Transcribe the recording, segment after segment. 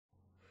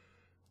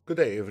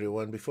Good day,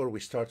 everyone. Before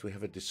we start, we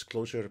have a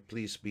disclosure.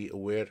 Please be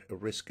aware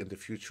of risk in the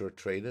future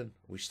trading.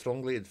 We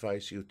strongly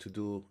advise you to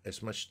do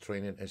as much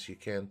training as you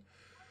can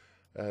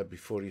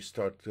before you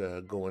start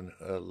going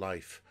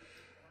live.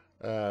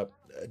 Uh,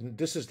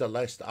 this is the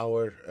last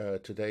hour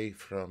today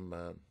from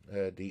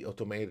the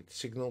automated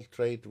signal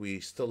trade. We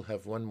still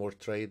have one more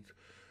trade,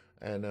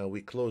 and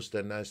we closed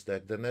the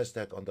Nasdaq. The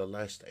Nasdaq on the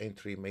last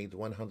entry made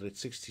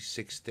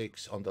 166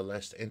 ticks on the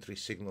last entry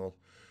signal,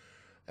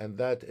 and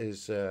that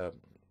is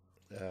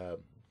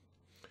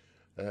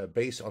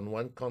based on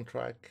one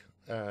contract.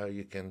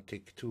 You can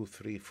take 2,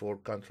 3, 4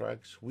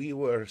 contracts. We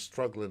were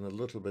struggling a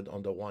little bit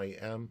on the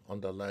YM on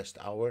the last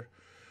hour.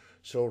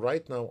 So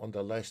right now on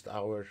the last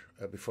hour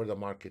before the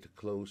market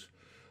close,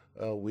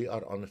 we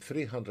are on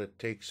 300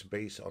 ticks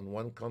based on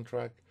one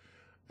contract.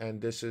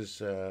 And this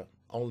is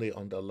only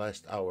on the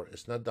last hour.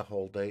 It's not the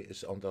whole day.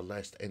 It's on the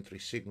last entry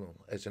signal.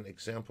 As an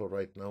example,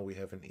 right now we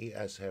have an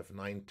ES have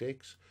 9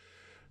 ticks.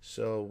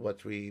 So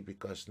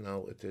because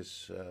now it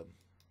is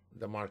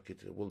the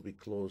market will be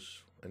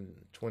closed in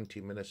 20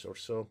 minutes or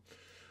so.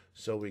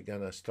 So we're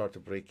gonna start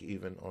to break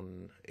even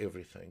on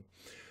everything.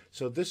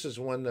 So this is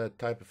one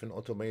type of an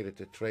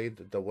automated trade,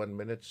 the 1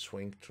 minute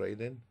swing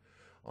trading.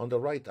 On the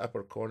right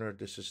upper corner,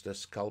 this is the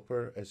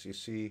scalper. As you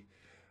see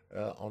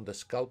on the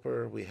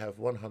scalper, we have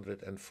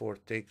 104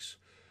 ticks,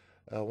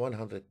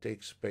 100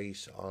 ticks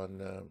based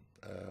on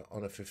a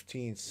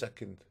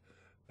 15-second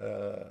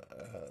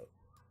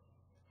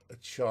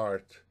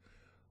chart.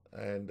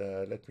 And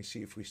let me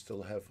see if we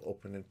still have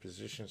opening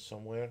position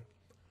somewhere.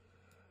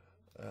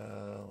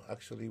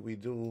 Actually, we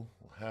do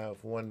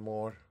have one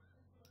more,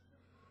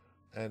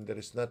 and there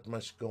is not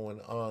much going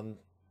on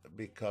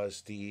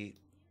because the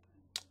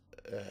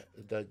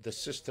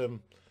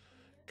system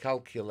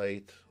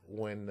calculate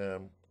when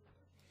the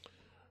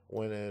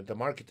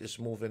market is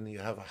moving, you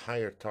have a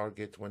higher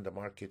target. When the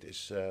market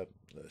is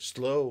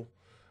slow,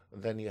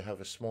 then you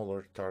have a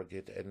smaller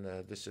target, and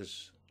this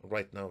is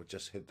right now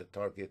just hit the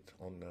target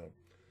on.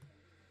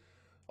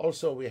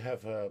 Also, we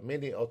have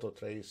many auto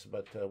trades,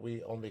 but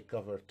we only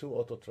cover 2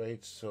 auto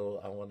trades,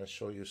 so I want to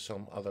show you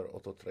some other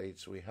auto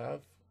trades we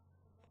have.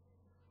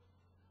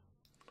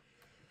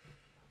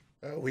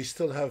 We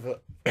still have,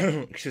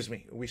 excuse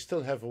me, we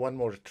still have one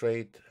more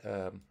trade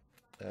on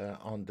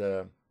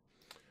the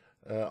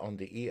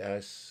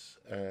ES,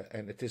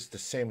 and it is the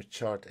same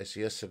chart as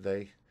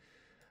yesterday,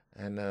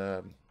 and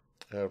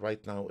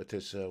right now it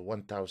is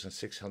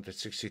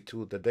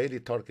 1,662. The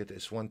daily target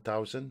is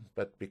 1,000,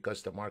 but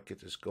because the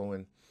market is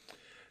going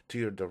to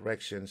your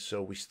direction,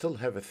 so we still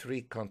have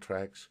 3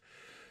 contracts.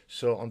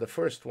 So on the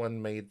first one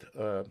made,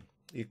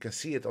 you can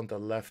see it on the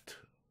left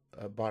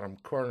bottom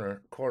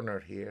corner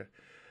here.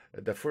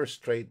 The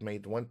first trade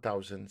made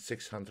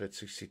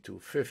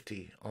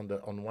 1,662.50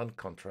 on one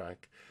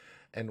contract,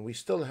 and we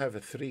still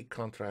have 3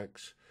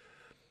 contracts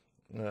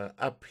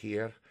up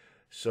here.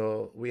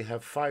 So we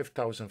have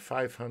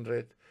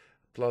 5,500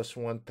 plus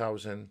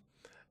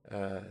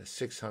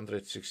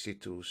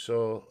 1,662.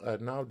 So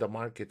now the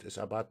market is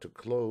about to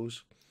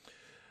close,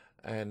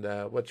 and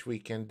what we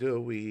can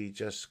do, we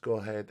just go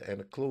ahead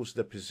and close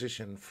the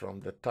position from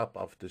the top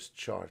of this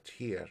chart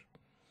here.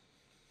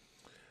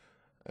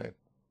 And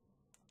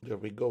there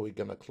we go. We're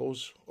gonna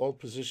close all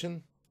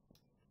position,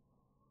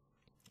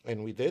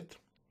 and we did.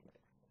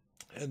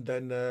 And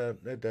then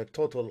the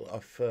total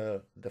of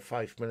the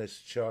 5 minutes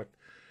chart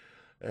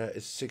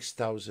is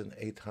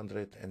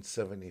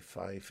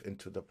 6,875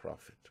 into the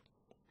profit.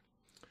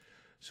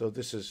 So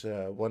this is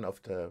one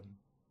of the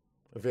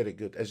very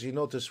good. As you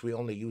notice, we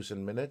only use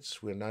in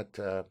minutes. We're not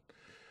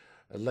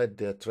let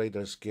the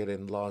traders get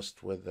in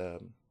lost with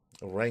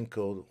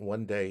Renko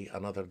one day,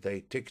 another day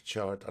tick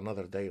chart,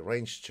 another day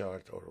range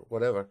chart, or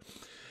whatever.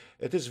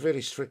 It is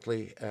very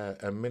strictly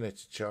a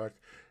minute chart.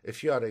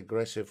 If you are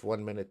aggressive,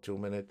 1 minute, 2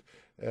 minute,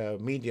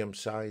 medium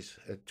size,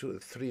 2,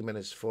 3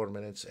 minutes, 4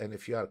 minutes, and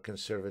if you are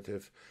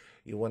conservative,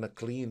 you want to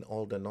clean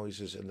all the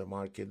noises in the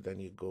market, then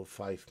you go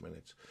 5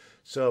 minutes.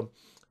 So,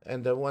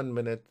 and the 1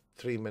 minute,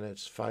 3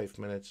 minutes, 5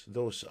 minutes,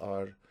 those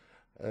are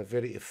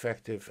very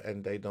effective,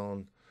 and they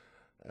don't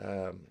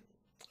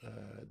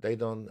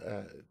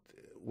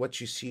what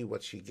you see,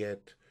 what you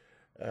get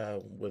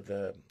with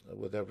a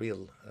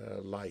real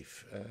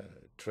life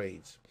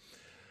trades.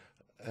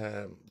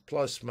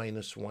 Plus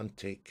minus 1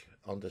 tick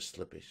on the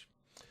slippage.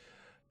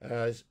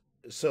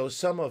 So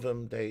some of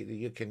them,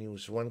 you can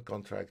use 1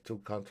 contract,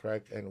 2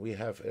 contract, and we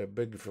have a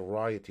big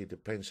variety,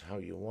 depends how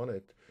you want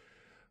it.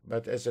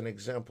 But as an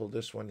example,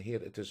 this one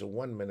here, it is a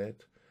 1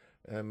 minute,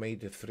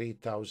 made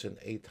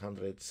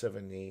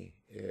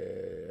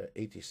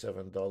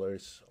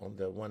 $3,887 on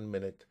the 1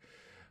 minute.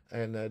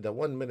 And the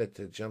 1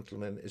 minute,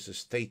 gentlemen, is a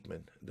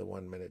statement, the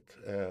 1 minute.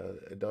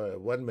 The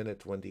 1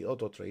 minute, when the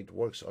auto trade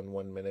works on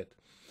 1 minute,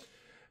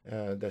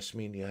 that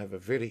means you have a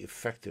very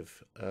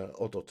effective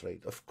auto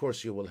trade. Of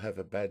course, you will have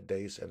a bad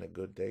days and a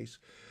good days,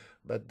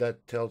 but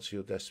that tells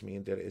you that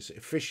means there is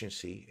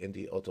efficiency in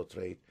the auto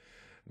trade.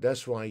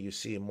 That's why you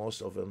see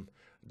most of them,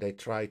 they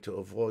try to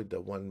avoid the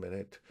 1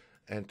 minute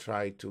and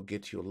try to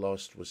get you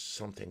lost with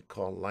something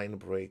called line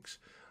breaks.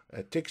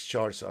 ticks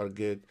charts are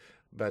good,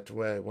 but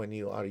when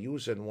you are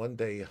using one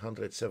day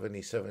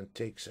 177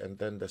 ticks and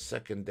then the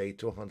second day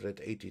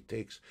 280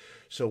 ticks,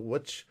 so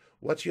what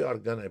you are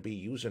gonna be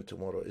using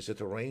tomorrow? Is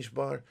it a range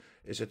bar?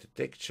 Is it a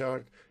tick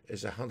chart?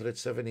 Is it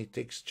 170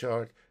 ticks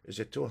chart? Is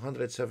it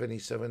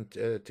 277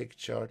 tick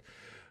chart?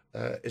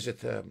 Is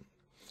it a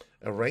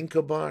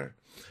Renko bar?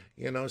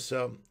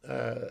 So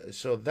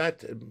that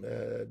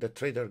the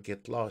trader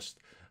get lost,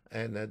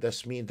 and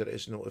that's mean there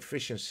is no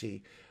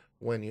efficiency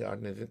when you are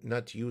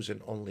not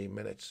using only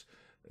minutes.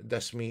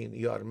 That's mean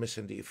you are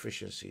missing the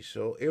efficiency.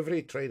 So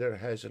every trader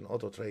has an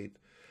auto trade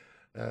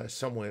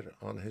somewhere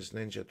on his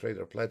Ninja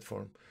Trader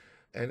platform,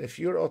 and if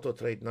your auto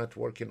trade not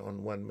working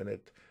on 1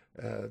 minute,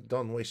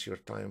 don't waste your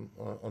time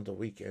on the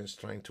weekends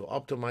trying to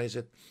optimize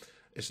it.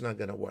 It's not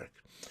gonna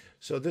work.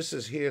 So this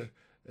is here.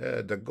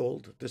 The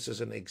gold, this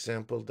is an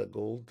example. The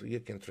gold, you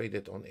can trade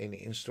it on any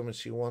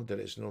instruments you want. There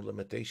is no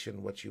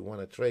limitation what you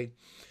want to trade.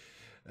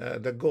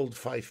 The gold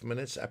 5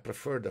 minutes, I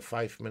prefer the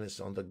 5 minutes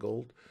on the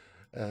gold.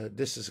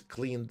 This has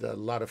cleaned a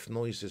lot of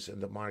noises in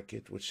the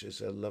market, which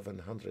is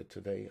 1100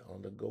 today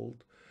on the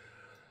gold.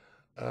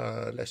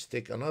 Let's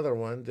take another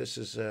one. This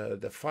is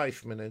the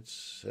 5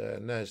 minutes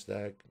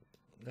NASDAQ.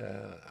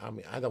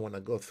 I don't want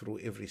to go through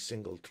every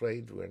single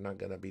trade. We're not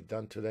going to be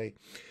done today.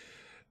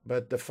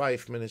 But the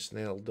 5 minutes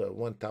nailed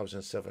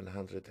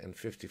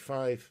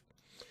 1,755.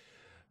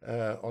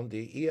 On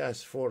the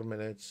ES 4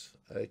 minutes,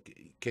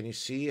 can you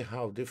see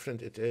how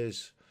different it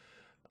is?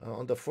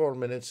 On the 4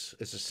 minutes,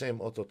 it's the same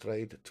auto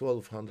trade,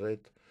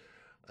 1,200,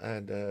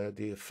 and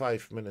the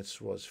 5 minutes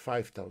was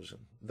 5,000.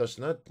 Does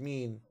not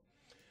mean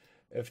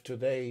if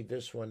today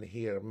this one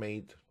here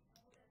made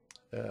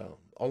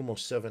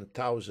almost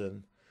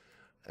 7,000,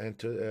 and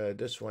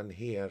this one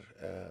here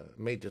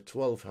made the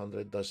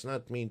 1,200, does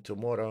not mean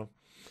tomorrow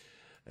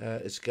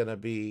it's gonna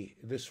be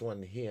this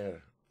one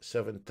here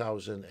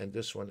 7,000 and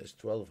this one is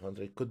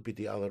 1,200. Could be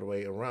the other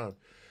way around.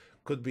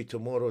 Could be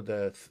tomorrow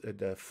the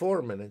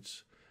 4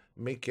 minutes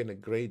making a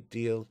great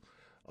deal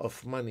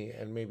of money,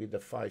 and maybe the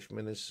 5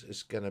 minutes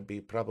is gonna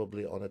be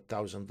probably on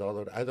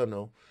 $1,000. I don't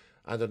know.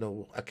 I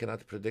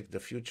cannot predict the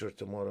future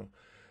tomorrow,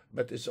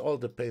 but it all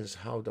depends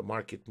how the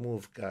market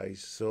moves,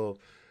 guys. So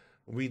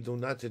we do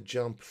not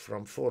jump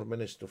from 4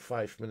 minutes to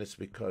 5 minutes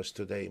because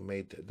today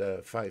made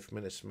the 5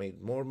 minutes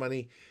made more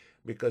money,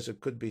 because it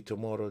could be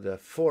tomorrow the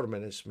 4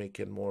 minutes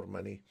making more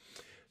money.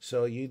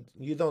 So you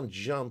don't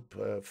jump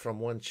from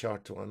one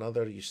chart to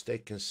another. You stay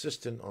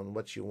consistent on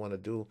what you want to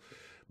do.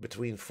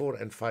 Between 4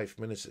 and 5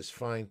 minutes is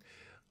fine.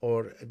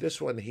 Or this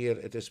one here,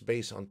 it is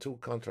based on 2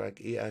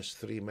 contract ES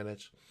 3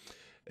 minutes.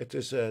 It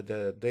is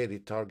the daily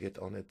target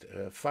on it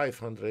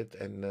 500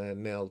 and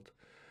nailed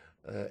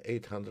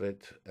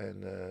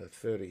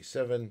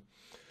 837.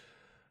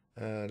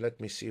 Let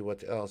me see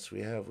what else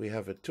we have. We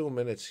have a 2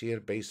 minutes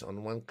here based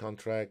on 1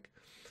 contract,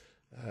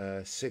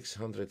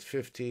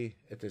 650.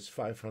 It is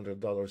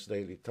 $500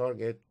 daily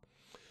target.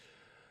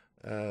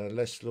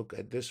 Let's look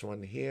at this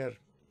one here.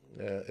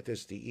 It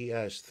is the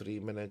ES 3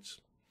 minutes,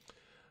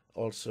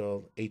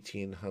 also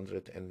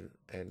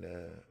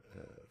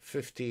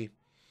 1850.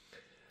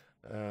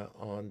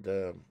 On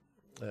the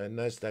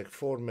NASDAQ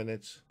 4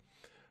 minutes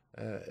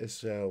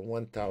is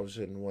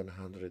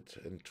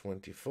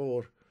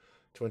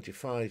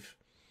 1,125.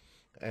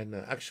 And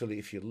actually,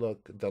 if you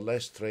look, the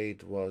last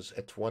trade was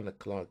at 1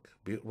 o'clock,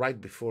 right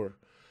before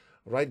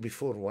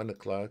 1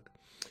 o'clock,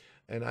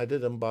 and I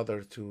didn't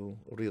bother to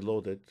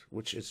reload it,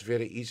 which is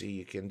very easy.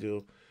 You can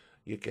do.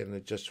 You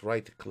can just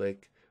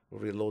right-click,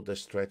 reload the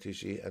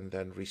strategy, and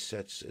then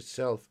resets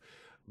itself.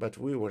 But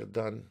we were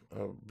done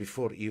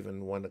before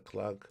even 1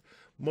 o'clock.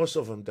 Most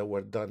of them that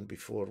were done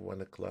before 1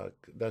 o'clock.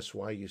 That's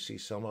why you see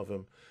some of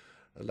them,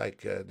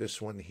 like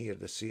this one here,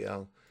 the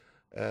CL.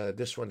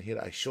 This one here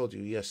I showed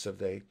you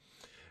yesterday.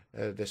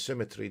 The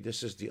symmetry,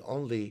 this is the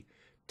only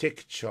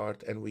tick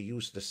chart, and we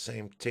use the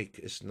same tick.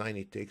 It's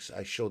 90 ticks.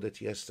 I showed it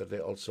yesterday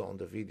also on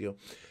the video.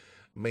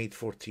 Made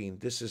 14.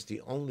 This is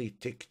the only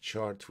tick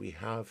chart we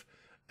have,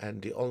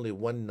 and the only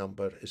one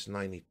number is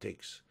 90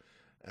 ticks.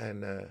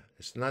 And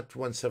it's not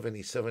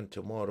 177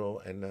 tomorrow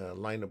and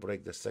line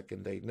break the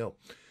second day. No,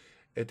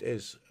 it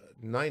is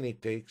 90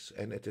 ticks,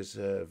 and it is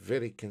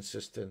very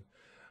consistent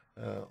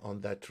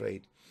on that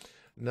trade.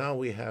 Now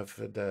we have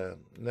the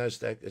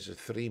NASDAQ is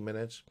 3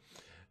 minutes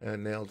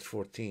and nailed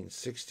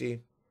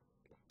 1460.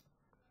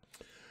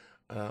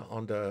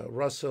 On the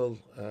Russell,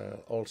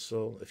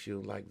 also, if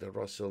you like the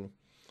Russell,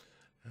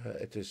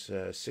 it is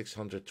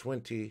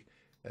 620,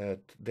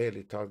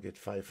 daily target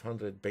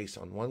 500 based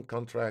on 1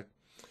 contract.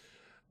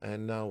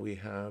 And now we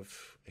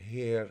have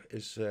here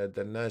is the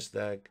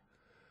NASDAQ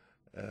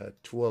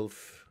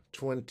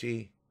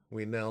 1220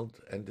 we nailed,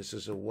 and this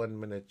is a 1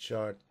 minute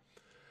chart.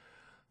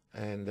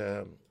 And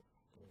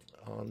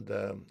on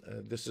the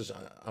this is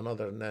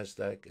another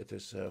NASDAQ. It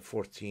is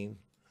 14.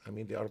 I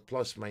mean, they are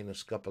plus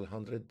minus couple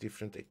hundred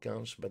different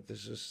accounts, but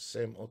this is the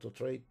same auto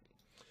trade.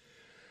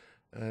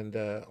 And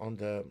on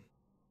the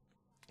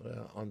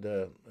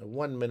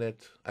 1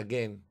 minute,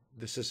 again,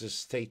 this is a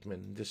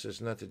statement. This is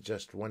not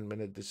just 1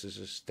 minute. This is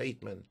a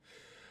statement.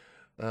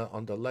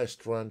 on the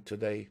last run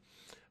today.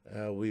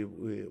 We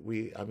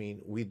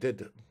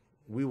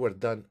were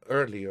done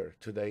earlier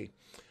today,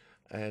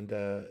 and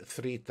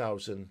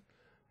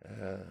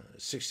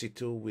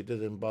 3,062 we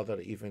didn't bother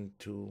even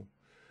to,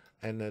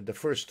 and the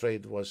first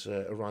trade was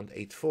around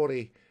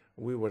 8:40.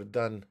 We were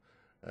done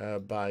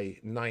by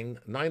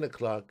 9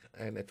 o'clock,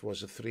 and it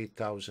was a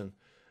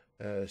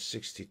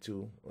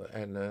 3,062,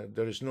 and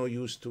there is no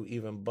use to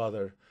even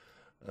bother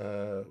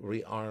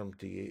rearm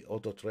the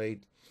auto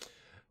trade.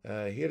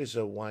 Here is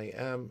a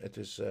YM. It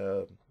is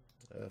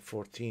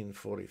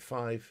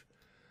 14:45.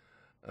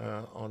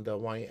 On the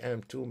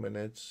YM 2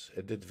 minutes,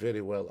 it did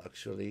very well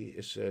actually.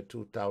 It's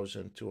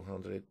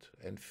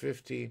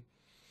 2,250.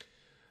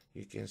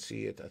 You can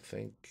see it, I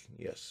think,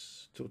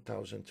 yes,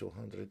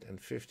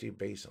 2,250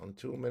 based on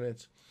 2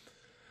 minutes.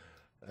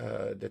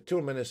 The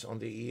 2 minutes on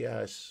the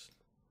ES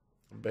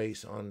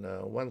based on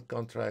one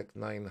contract,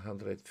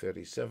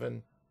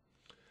 937.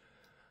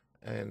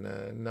 And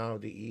now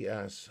the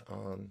ES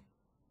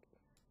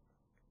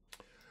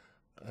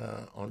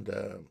on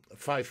the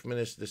 5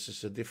 minutes, this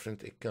is a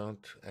different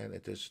account, and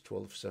it is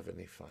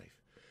 1275.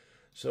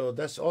 So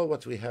that's all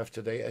what we have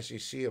today. As you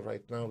see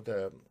right now,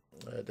 the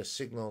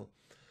signal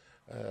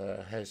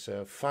has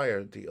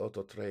fired the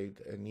auto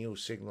trade, a new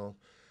signal,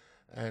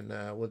 and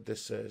with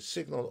this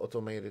signal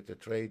automated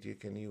trade, you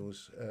can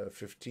use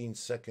 15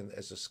 seconds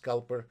as a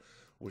scalper,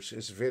 which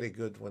is very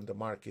good when the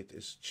market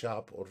is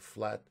chop or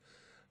flat.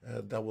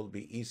 That will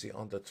be easy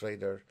on the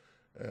trader.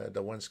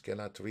 The ones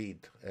cannot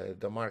read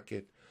the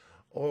market.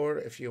 Or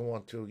if you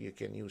want to, you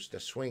can use the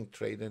swing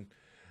trading,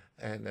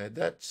 and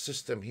that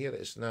system here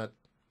is the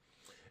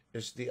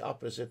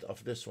opposite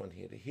of this one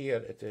here. Here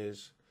it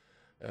is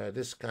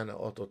this kind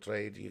of auto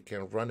trade. You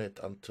can run it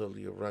until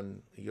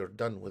you're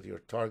done with your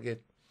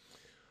target,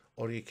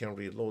 or you can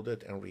reload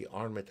it and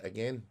rearm it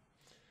again.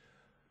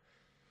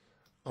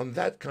 On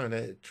that kind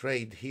of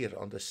trade here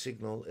on the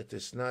signal, it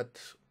is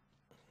not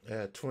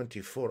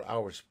 24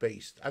 hours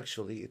based.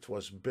 Actually, it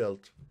was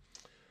built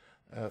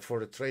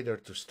for a trader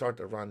to start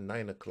around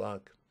 9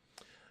 o'clock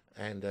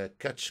and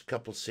catch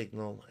couple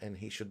signal, and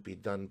he should be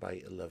done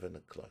by 11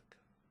 o'clock.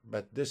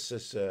 But this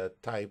is a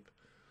type,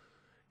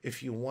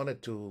 if you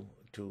wanted to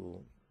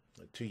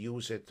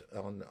use it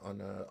on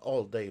an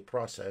all-day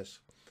process,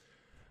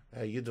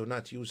 you do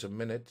not use a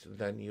minute,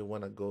 then you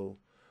want to go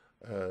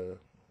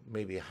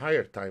maybe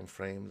higher time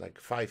frame, like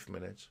 5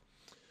 minutes,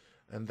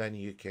 and then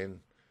you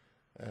can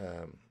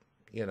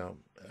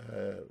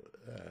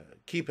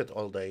keep it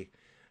all day,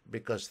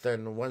 because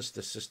then once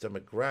the system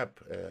grab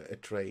a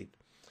trade,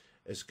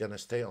 it's going to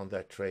stay on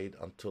that trade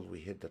until we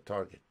hit the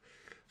target.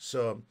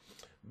 So,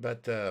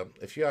 but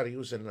if you are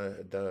using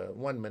the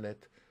 1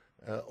 minute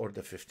or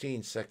the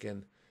 15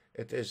 second,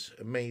 it is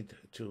made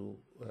to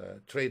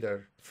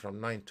trader from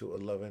 9 to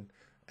 11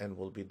 and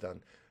will be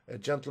done.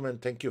 Gentlemen,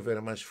 thank you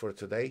very much for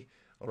today.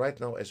 Right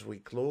now, as we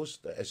close,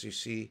 as you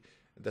see,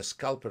 the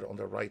scalper on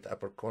the right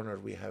upper corner,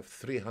 we have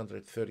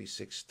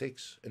 336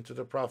 ticks into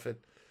the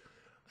profit.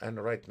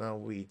 And right now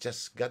we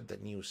just got the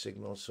new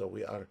signal, so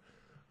we are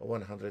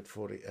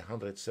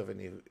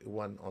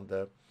 171 on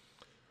the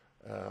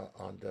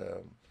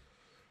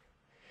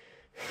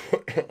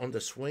on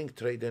the swing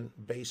trading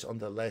based on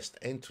the last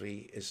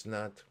entry is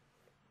not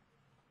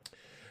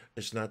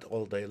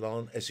all day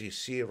long. As you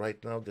see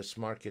right now, this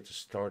market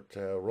start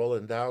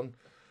rolling down,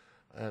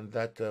 and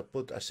that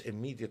put us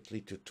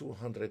immediately to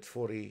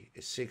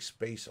 246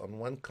 based on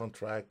one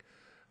contract,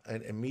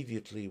 and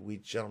immediately we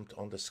jumped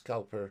on the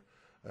scalper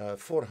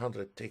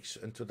 400 ticks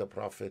into the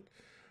profit.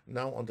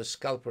 Now on the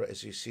scalper,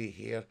 as you see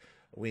here,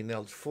 we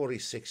nailed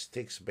 46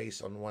 ticks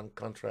based on one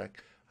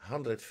contract,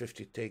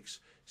 150 ticks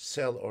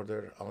sell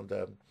order on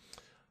the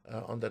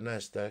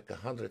Nasdaq,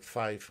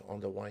 105 on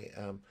the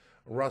YM,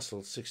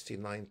 Russell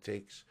 69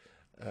 ticks,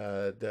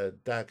 the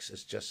DAX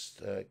is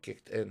just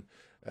kicked in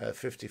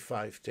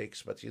 55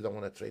 ticks, but you don't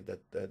want to trade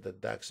the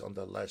DAX on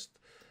the last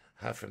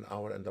half an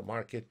hour in the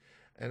market.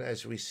 And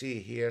as we see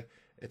here,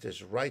 it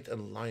is right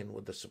in line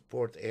with the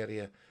support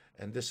area,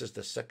 and this is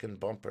the second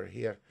bumper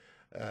here.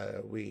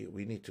 We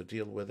need to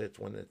deal with it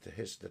when it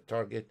hits the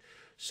target.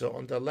 So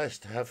on the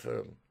last half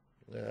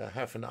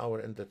an hour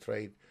in the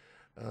trade,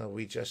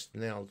 we just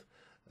nailed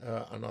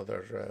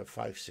another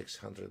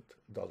 $500-600.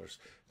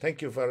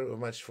 Thank you very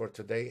much for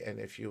today, and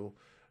if you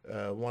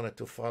wanted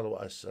to follow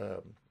us,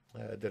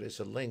 there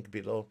is a link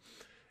below.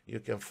 You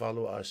can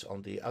follow us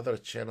on the other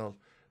channel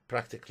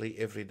practically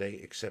every day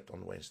except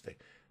on Wednesday.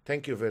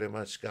 Thank you very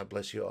much. God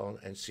bless you all,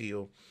 and see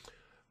you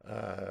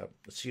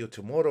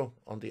tomorrow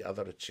on the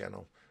other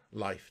channel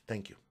live.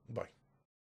 Thank you. Bye.